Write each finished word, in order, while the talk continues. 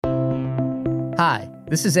Hi,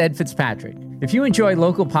 this is Ed Fitzpatrick. If you enjoy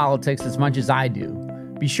local politics as much as I do,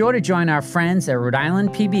 be sure to join our friends at Rhode Island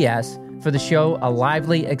PBS for the show A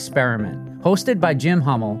Lively Experiment. Hosted by Jim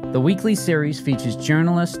Hummel, the weekly series features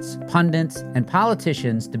journalists, pundits, and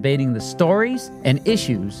politicians debating the stories and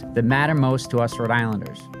issues that matter most to us Rhode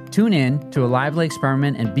Islanders. Tune in to A Lively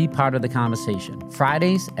Experiment and be part of the conversation.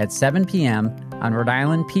 Fridays at 7 p.m. on Rhode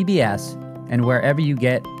Island PBS and wherever you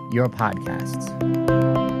get your podcasts.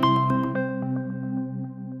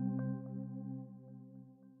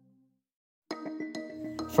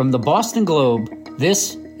 From the Boston Globe,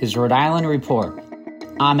 this is Rhode Island Report.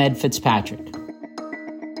 I'm Ed Fitzpatrick.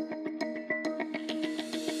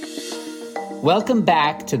 Welcome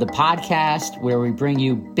back to the podcast where we bring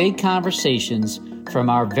you big conversations from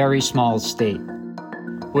our very small state.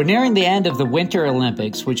 We're nearing the end of the Winter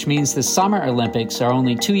Olympics, which means the Summer Olympics are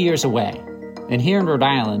only 2 years away. And here in Rhode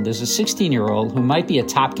Island, there's a 16-year-old who might be a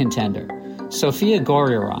top contender. Sophia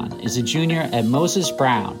Goriaron is a junior at Moses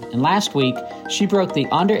Brown, and last week, she broke the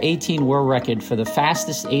under-18 world record for the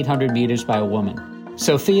fastest 800 meters by a woman.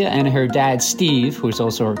 Sophia and her dad, Steve, who is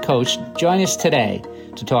also her coach, join us today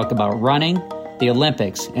to talk about running, the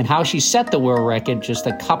Olympics, and how she set the world record just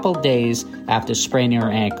a couple days after spraining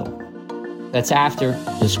her ankle. That's after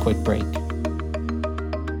this quick break.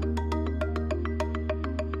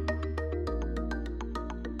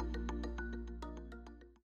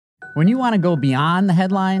 When you want to go beyond the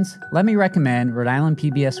headlines, let me recommend Rhode Island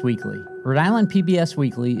PBS Weekly. Rhode Island PBS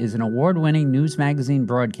Weekly is an award-winning news magazine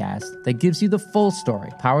broadcast that gives you the full story,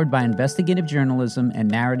 powered by investigative journalism and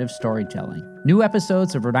narrative storytelling. New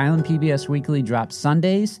episodes of Rhode Island PBS Weekly drop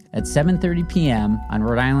Sundays at 7:30 p.m. on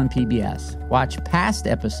Rhode Island PBS. Watch past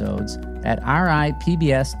episodes at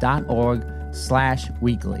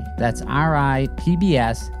ripbs.org/weekly. That's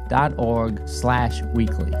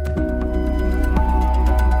ripbs.org/weekly.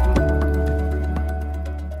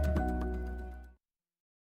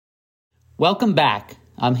 Welcome back.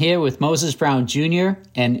 I'm here with Moses Brown Jr.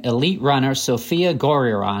 and elite runner Sophia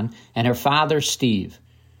Goriaron and her father, Steve.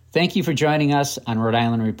 Thank you for joining us on Rhode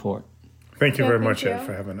Island Report. Thank you very much, Ed,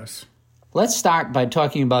 for having us. Let's start by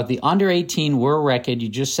talking about the under-18 world record you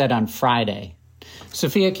just set on Friday.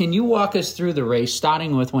 Sophia, can you walk us through the race,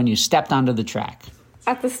 starting with when you stepped onto the track?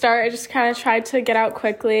 At the start, I just kind of tried to get out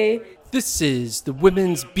quickly. This is the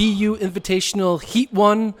Women's BU Invitational Heat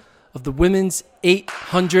 1 of the Women's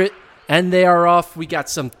 800. And they are off. We got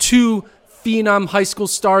two phenom high school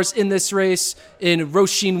stars in this race in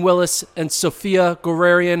Roisin Willis and Sophia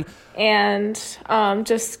Goriaron. And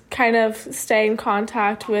just kind of stay in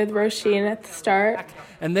contact with Roisin at the start.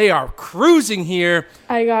 And they are cruising here.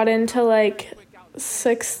 I got into like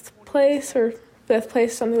 6th place or 5th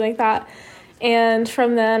place, something like that. And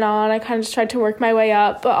from then on, I kind of just tried to work my way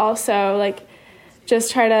up, but also like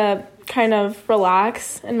just try to kind of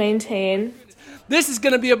relax and maintain. This is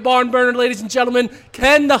going to be a barn burner, ladies and gentlemen.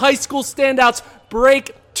 Can the high school standouts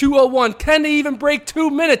break 2:01? Can they even break 2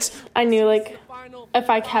 minutes? I knew like if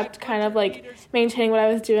I kept kind of like maintaining what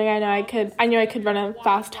I was doing, I knew I could run a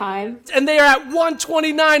fast time. And they are at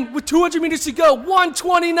 1:29 with 200 meters to go.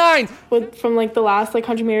 1:29. From like the last like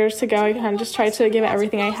 100 meters to go, I kind of just tried to give it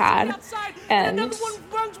everything I had. And another one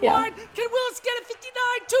runs yeah. wide. Can Willis get it?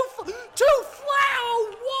 59. Too flat.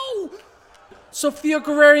 Oh, whoa. Sophia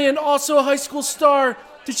Goriaron, also a high school star.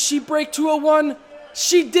 Did she break 2:01?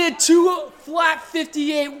 She did.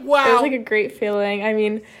 2:58. Wow. It was like a great feeling. I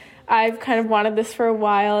mean, I've kind of wanted this for a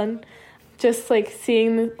while, and just like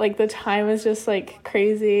seeing like the time is just like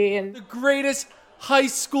crazy. And the greatest high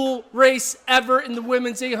school race ever in the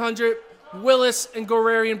women's 800. Willis and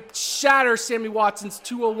Goriaron shatter Sammy Watson's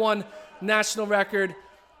 2:01 national record.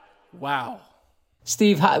 Wow.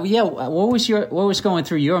 Steve, what was going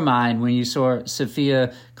through your mind when you saw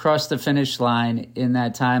Sophia cross the finish line in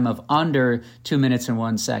that time of under 2 minutes and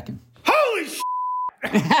 1 second? Holy shit!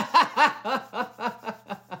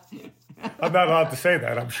 I'm not allowed to say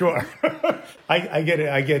that, I'm sure. I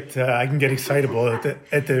can get excitable at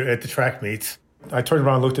the track meets. I turned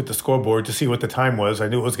around and looked at the scoreboard to see what the time was. I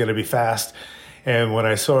knew it was going to be fast. And when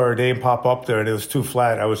I saw her name pop up there and it was too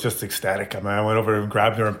flat, I was just ecstatic. I mean, I went over and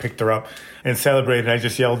grabbed her and picked her up and celebrated. I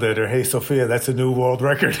just yelled at her, "Hey, Sophia, that's a new world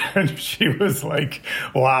record." And she was like,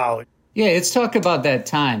 wow. Yeah, let's talk about that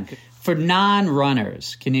time. For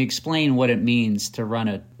non-runners, can you explain what it means to run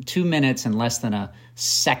a 2 minutes and less than a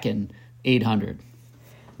second 800?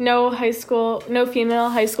 No female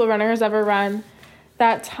high school runner has ever run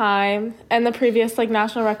that time. And the previous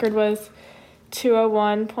national record was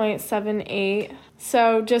 2:01.78.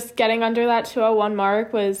 So just getting under that 2:01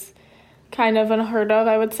 mark was kind of unheard of,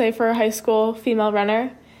 I would say, for a high school female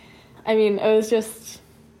runner. I mean, it was just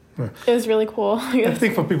It was really cool. I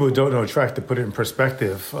think for people who don't know track, to put it in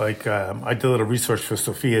perspective, like I did a little research for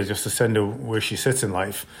Sophia just to send her where she sits in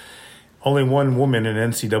life. Only one woman in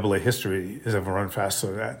NCAA history has ever run faster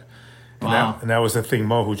than that. Wow. And that was the thing,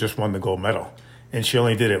 Mo, who just won the gold medal. And she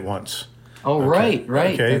only did it once. Oh, right.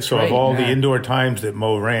 Okay, That's so right. of all the Yeah. indoor times that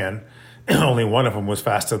Mo ran, only one of them was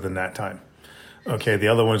faster than that time. Okay, the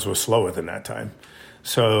other ones were slower than that time.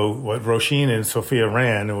 So what Roisin and Sophia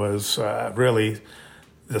ran was really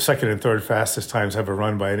the second and third fastest times ever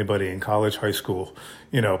run by anybody in college, high school,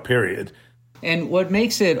 period. And what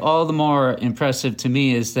makes it all the more impressive to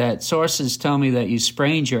me is that sources tell me that you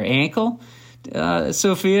sprained your ankle,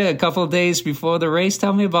 Sophia, a couple of days before the race.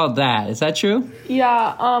 Tell me about that. Is that true?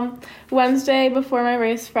 Yeah, Wednesday before my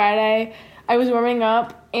race Friday, I was warming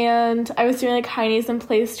up and I was doing like high knees in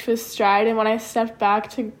place to a stride, and when I stepped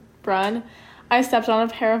back to run, I stepped on a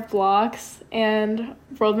pair of blocks and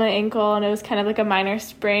rolled my ankle, and it was kind of like a minor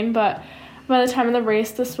sprain, but by the time of the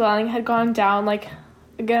race, the swelling had gone down like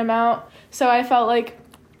a good amount, so I felt like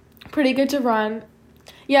pretty good to run.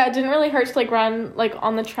 Yeah, it didn't really hurt to like run like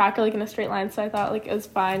on the track or like in a straight line, so I thought like it was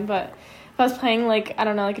fine, but if I was playing like, I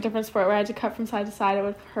don't know, like a different sport where I had to cut from side to side, it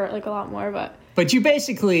would hurt like a lot more, But you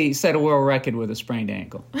basically set a world record with a sprained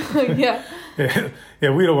ankle. yeah.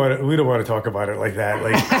 Yeah, we don't want to talk about it like that.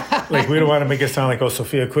 Like we don't want to make it sound like, oh,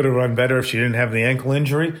 Sophia could have run better if she didn't have the ankle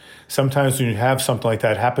injury. Sometimes when you have something like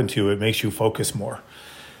that happen to you, it makes you focus more.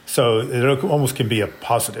 So it almost can be a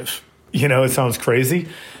positive. It sounds crazy,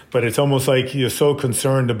 but it's almost like you're so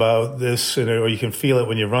concerned about this, or you can feel it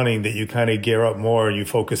when you're running, that you kind of gear up more, you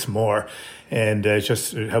focus more, and it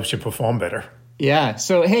helps you perform better. Yeah.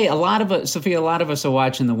 So, hey, Sophia, a lot of us are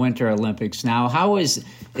watching the Winter Olympics now. How is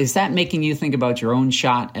that making you think about your own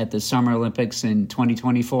shot at the Summer Olympics in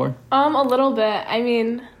 2024? A little bit. I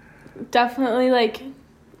mean, definitely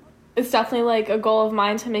it's definitely a goal of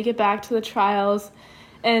mine to make it back to the trials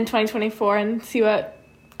in 2024 and see what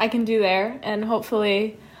I can do there, and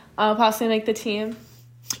hopefully possibly make the team.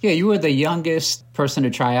 Yeah, you were the youngest person to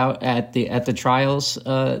try out at the trials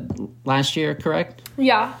last year, correct?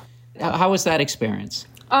 Yeah. How was that experience?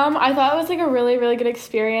 I thought it was a really, really good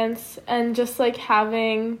experience, and just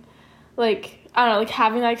having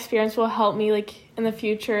having that experience will help me in the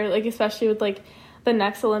future, especially with the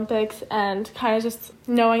next Olympics, and kind of just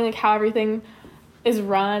knowing how everything is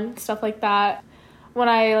run, stuff like that. When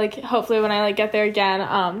I hopefully when I get there again,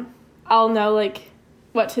 I'll know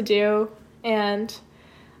what to do, and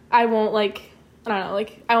I won't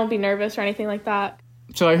I won't be nervous or anything like that.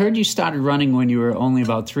 So I heard you started running when you were only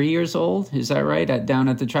about 3 years old. Is that right? Down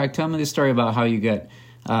at the track. Tell me the story about how you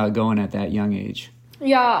got going at that young age.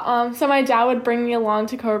 Yeah. So my dad would bring me along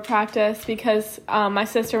to Cobra practice because my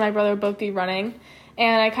sister and my brother would both be running,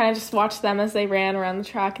 and I kind of just watched them as they ran around the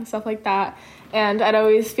track and stuff like that. And I'd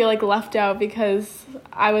always feel left out because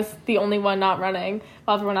I was the only one not running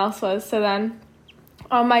while everyone else was. So then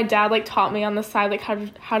my dad taught me on the side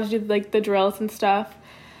how to do the drills and stuff.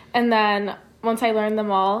 And then once I learned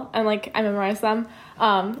them all and I memorized them,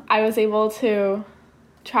 I was able to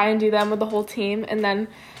try and do them with the whole team. And then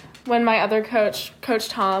when my other coach, Coach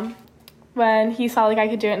Tom, when he saw I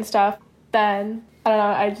could do it and stuff, then I don't know,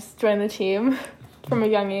 I just joined the team from a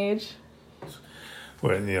young age.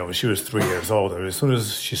 When she was 3 years old, as soon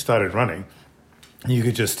as she started running, you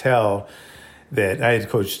could just tell that I had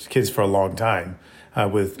coached kids for a long time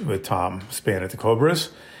with Tom Spann at the Cobras,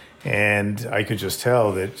 and I could just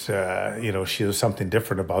tell that she was something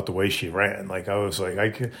different about the way she ran. I was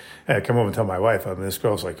I'd come home and tell my wife, this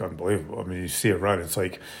girl's unbelievable. You see her run, it's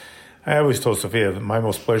I always told Sophia that my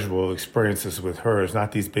most pleasurable experiences with her is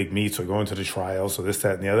not these big meets or going to the trials or this,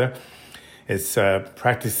 that, and the other. It's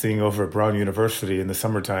practicing over at Brown University in the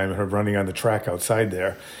summertime, her running on the track outside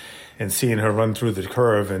there and seeing her run through the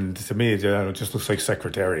curve. And to me, it just looks like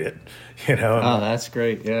Secretariat, Oh, that's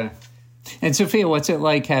great, yeah. And Sophia, what's it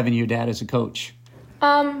like having your dad as a coach?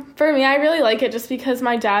 For me, I really like it just because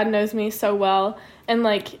my dad knows me so well. And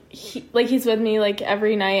he's with me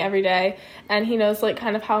every night, every day. And he knows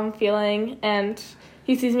kind of how I'm feeling. And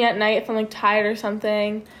he sees me at night if I'm tired or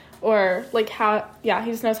something. Or he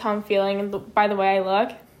just knows how I'm feeling and by the way I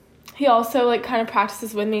look. He also kind of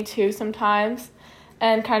practices with me too sometimes,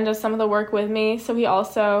 and kind of does some of the work with me, so he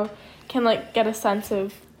also can get a sense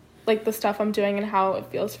of the stuff I'm doing and how it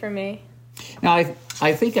feels for me. Now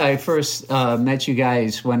I think I first met you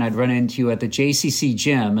guys when I'd run into you at the JCC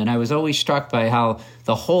gym, and I was always struck by how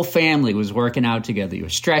the whole family was working out together. You were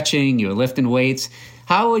stretching, you were lifting weights.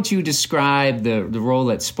 How would you describe the role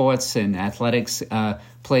that sports and athletics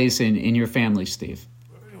plays in your family, Steve?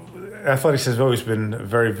 Athletics has always been a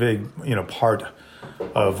very big, part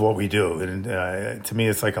of what we do. And to me,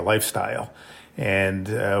 it's like a lifestyle.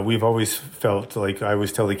 And we've always felt like, I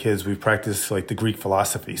always tell the kids, we practice like the Greek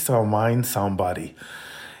philosophy: sound mind, sound body.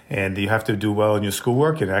 And you have to do well in your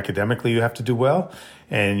schoolwork, and academically you have to do well.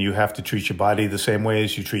 And you have to treat your body the same way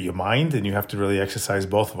as you treat your mind, and you have to really exercise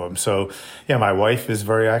both of them. So, yeah, my wife is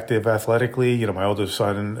very active athletically. You know, my older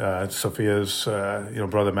son, Sophia's,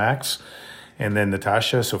 brother Max, and then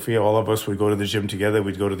Natasha, Sophia, all of us would go to the gym together.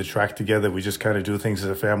 We'd go to the track together. We just kind of do things as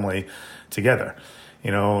a family together.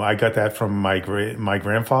 You know, I got that from my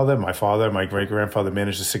grandfather, my father, my great-grandfather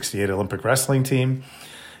managed the 68 Olympic wrestling team.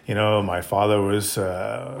 You know, my father was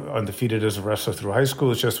undefeated as a wrestler through high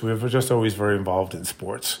school. It's just, we were just always very involved in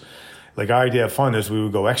sports. Like, our idea of fun is we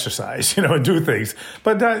would go exercise, and do things.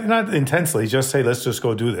 But not intensely, just say, let's just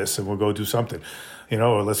go do this, and we'll go do something.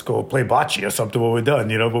 Or let's go play bocce or something when we're done,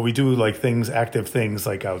 But we do, like, active things,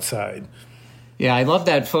 like, outside. Yeah, I love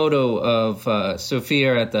that photo of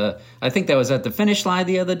Sophia I think that was at the finish line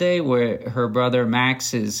the other day, where her brother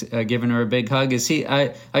Max is giving her a big hug. Is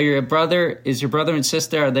your brother and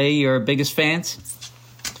sister, are they your biggest fans?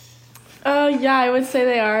 Yeah, I would say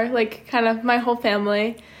they are. Like, kind of my whole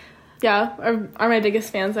family, yeah, are my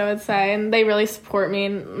biggest fans, I would say. And they really support me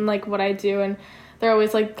and like, what I do. And they're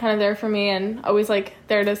always, like, kind of there for me and always, like,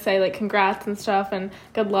 there to say, like, congrats and stuff and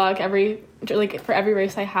good luck for every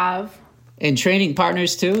race I have. And training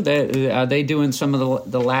partners too? Are they doing some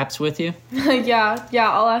of the laps with you? Yeah,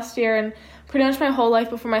 all last year and pretty much my whole life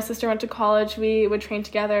before my sister went to college. We would train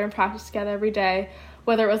together and practice together every day.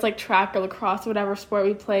 Whether it was like track or lacrosse, whatever sport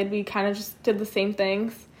we played, we kind of just did the same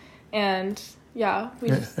things. And yeah,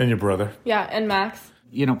 and your brother. Yeah, and Max.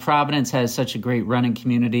 Providence has such a great running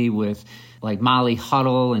community with like Molly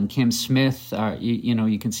Huddle and Kim Smith.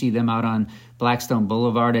 You can see them out on Blackstone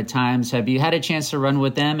Boulevard at times. Have you had a chance to run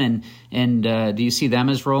with them, and do you see them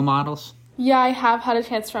as role models? Yeah, I have had a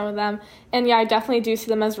chance to run with them. And yeah, I definitely do see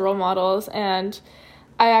them as role models. And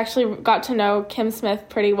I actually got to know Kim Smith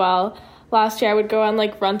pretty well. Last year I would go on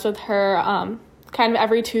like runs with her kind of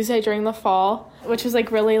every Tuesday during the fall, which was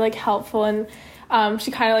like really like helpful. And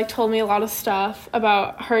she kind of like told me a lot of stuff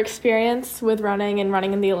about her experience with running and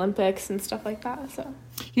running in the Olympics and stuff like that. So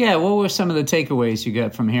yeah, what were some of the takeaways you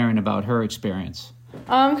got from hearing about her experience?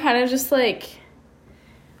 Kind of just like,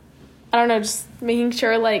 I don't know, just making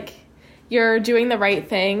sure like you're doing the right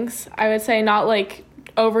things. I would say not like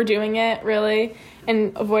overdoing it really,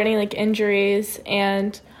 and avoiding like injuries,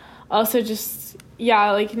 and also just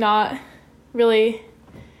like not really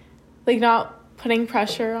like not putting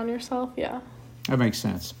pressure on yourself. Yeah. That makes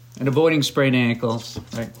sense. And avoiding sprained ankles,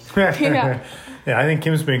 right? Yeah. Yeah, I think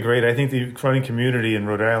Kim's been great. I think the running community in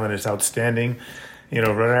Rhode Island is outstanding.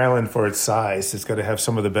 Rhode Island, for its size, it's got to have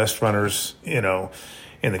some of the best runners, in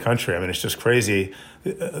the country. I mean, it's just crazy.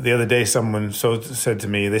 The other day, someone said to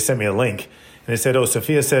me, they sent me a link, and they said, oh,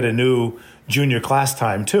 Sophia set a new junior class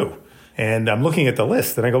time, too. And I'm looking at the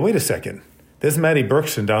list, and I go, wait a second. There's Maddie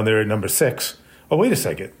Berkson down there at number 6. Oh, wait a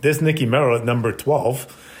second. There's Nikki Merrill at number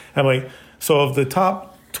 12. I'm like, so of the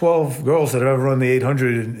top 12 girls that have ever run the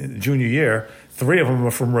 800 in junior year, 3 of them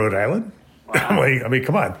are from Rhode Island. Wow. I'm like, I mean,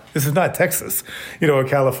 come on. This is not Texas, or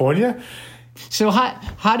California. So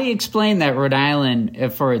how do you explain that Rhode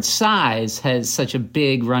Island, for its size, has such a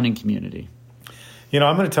big running community?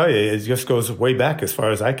 I'm going to tell you, it just goes way back as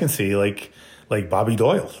far as I can see, like Bobby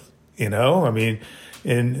Doyle, I mean,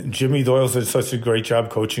 and Jimmy Doyle's did such a great job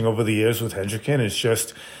coaching over the years with Hendricken. It's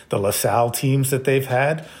just the LaSalle teams that they've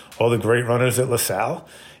had, all the great runners at LaSalle.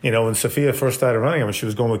 When Sophia first started running, I mean, she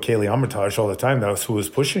was going with Kaylee Armitage all the time. That was who was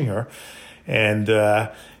pushing her. And,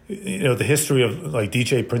 the history of like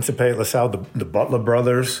DJ Principe at LaSalle, the Butler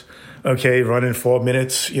brothers, running 4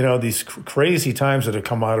 minutes, these crazy times that have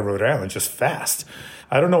come out of Rhode Island just fast.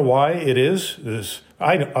 I don't know why it is.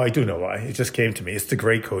 I do know why. It just came to me. It's the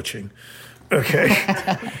great coaching. Okay.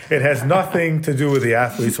 It has nothing to do with the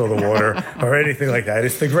athletes or the water or anything like that.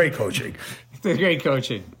 It's the great coaching. The great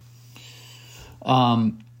coaching.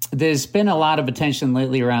 There's been a lot of attention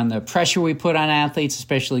lately around the pressure we put on athletes,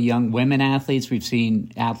 especially young women athletes. We've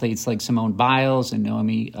seen athletes like Simone Biles and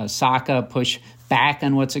Naomi Osaka push back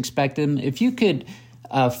on what's expected. If you could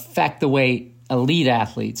affect the way elite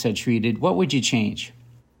athletes are treated, what would you change?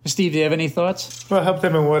 Steve, do you have any thoughts? Well, help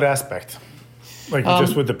them in what aspect? Like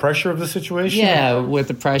just with the pressure of the situation? Yeah, with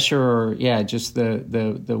the pressure, or just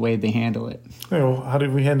the way they handle it. How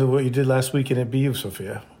did we handle what you did last weekend at BU,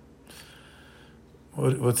 Sophia?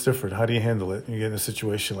 What's different? How do you handle it when you get in a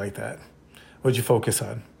situation like that? What'd you focus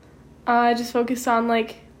on? I just focused on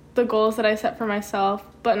like the goals that I set for myself,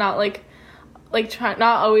 but not not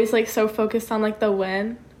always like so focused on like the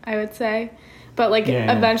win, I would say. But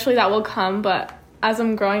eventually that will come, but as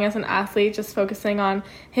I'm growing as an athlete, just focusing on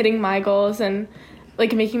hitting my goals and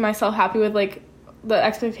like making myself happy with like the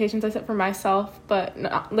expectations I set for myself, but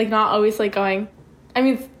not always like going, I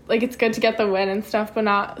mean, like it's good to get the win and stuff, but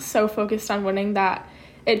not so focused on winning that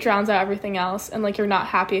it drowns out everything else and like you're not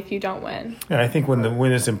happy if you don't win. Yeah, I think when the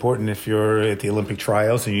win is important if you're at the Olympic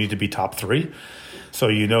trials and you need to be top 3. So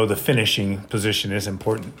the finishing position is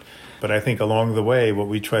important. But I think along the way, what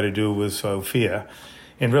we try to do with Sophia,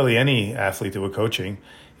 and really any athlete that we're coaching,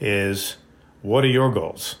 is what are your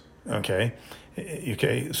goals? Okay,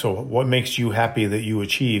 so what makes you happy that you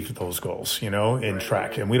achieve those goals, in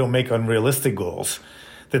track? And we don't make unrealistic goals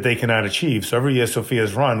that they cannot achieve. So every year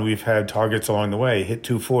Sophia's run, we've had targets along the way, hit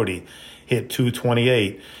 240, hit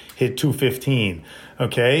 228, hit 215,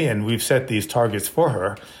 okay? And we've set these targets for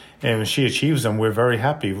her. And when she achieves them, we're very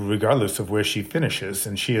happy regardless of where she finishes,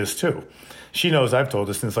 and she is too. She knows, I've told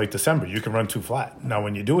her since like December, you can run too flat. Now,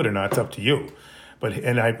 when you do it or not, it's up to you. But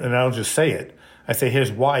I'll just say it. I say,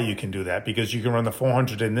 here's why you can do that, because you can run the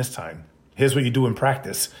 400 in this time. Here's what you do in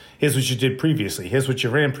practice. Here's what you did previously. Here's what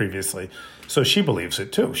you ran previously. So she believes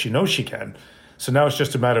it too. She knows she can. So now it's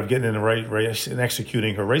just a matter of getting in the right race and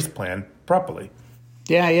executing her race plan properly.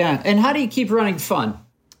 Yeah. And how do you keep running fun?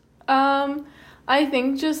 I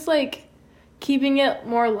think just like keeping it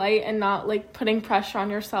more light and not like putting pressure on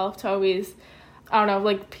yourself to always, I don't know,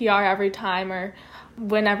 like PR every time or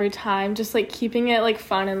win every time. Just like keeping it like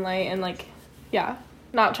fun and light and like, yeah,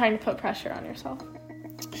 not trying to put pressure on yourself.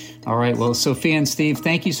 All right. Well, Sophia and Steve,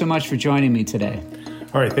 thank you so much for joining me today.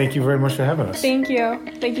 All right. Thank you very much for having us. Thank you.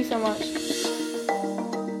 Thank you so much.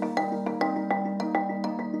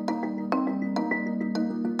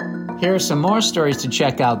 Here are some more stories to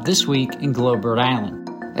check out this week in Globe, Rhode Island.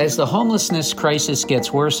 As the homelessness crisis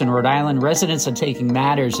gets worse in Rhode Island, residents are taking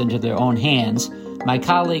matters into their own hands. My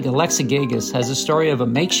colleague Alexa Gigas has a story of a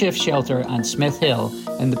makeshift shelter on Smith Hill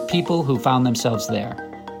and the people who found themselves there.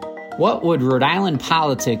 What would Rhode Island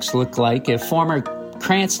politics look like if former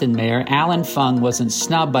Cranston Mayor Alan Fung wasn't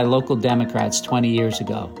snubbed by local Democrats 20 years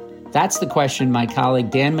ago? That's the question my colleague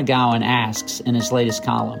Dan McGowan asks in his latest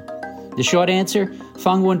column. The short answer,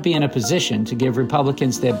 Fung wouldn't be in a position to give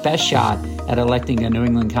Republicans their best shot at electing a New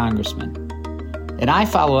England congressman. And I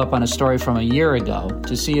follow up on a story from a year ago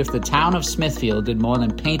to see if the town of Smithfield did more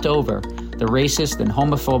than paint over the racist and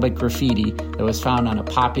homophobic graffiti that was found on a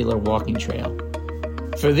popular walking trail.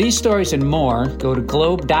 For these stories and more, go to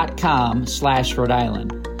globe.com/Rhode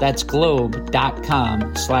Island. That's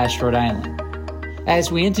globe.com/Rhode Island.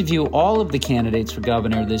 As we interview all of the candidates for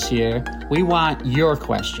governor this year, we want your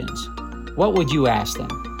questions. What would you ask them?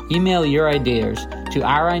 Email your ideas to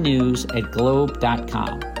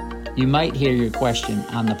rinews@globe.com. You might hear your question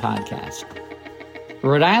on the podcast.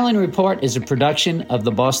 Rhode Island Report is a production of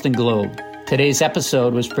the Boston Globe. Today's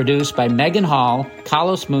episode was produced by Megan Hall,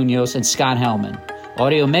 Carlos Munoz, and Scott Hellman.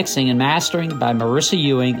 Audio mixing and mastering by Marissa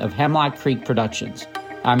Ewing of Hemlock Creek Productions.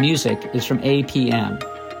 Our music is from APM.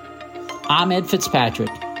 I'm Ed Fitzpatrick.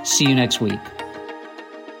 See you next week.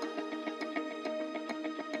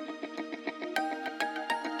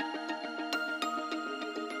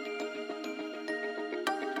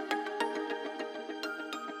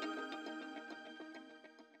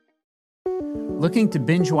 Looking to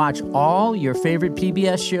binge watch all your favorite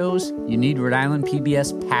PBS shows? You need Rhode Island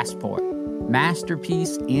PBS Passport.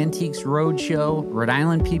 Masterpiece, Antiques Roadshow, Rhode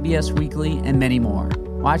Island PBS Weekly, and many more.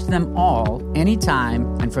 Watch them all, anytime,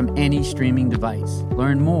 and from any streaming device.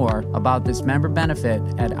 Learn more about this member benefit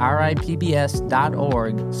at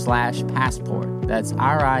ripbs.org/passport. That's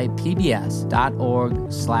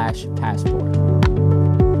ripbs.org/passport.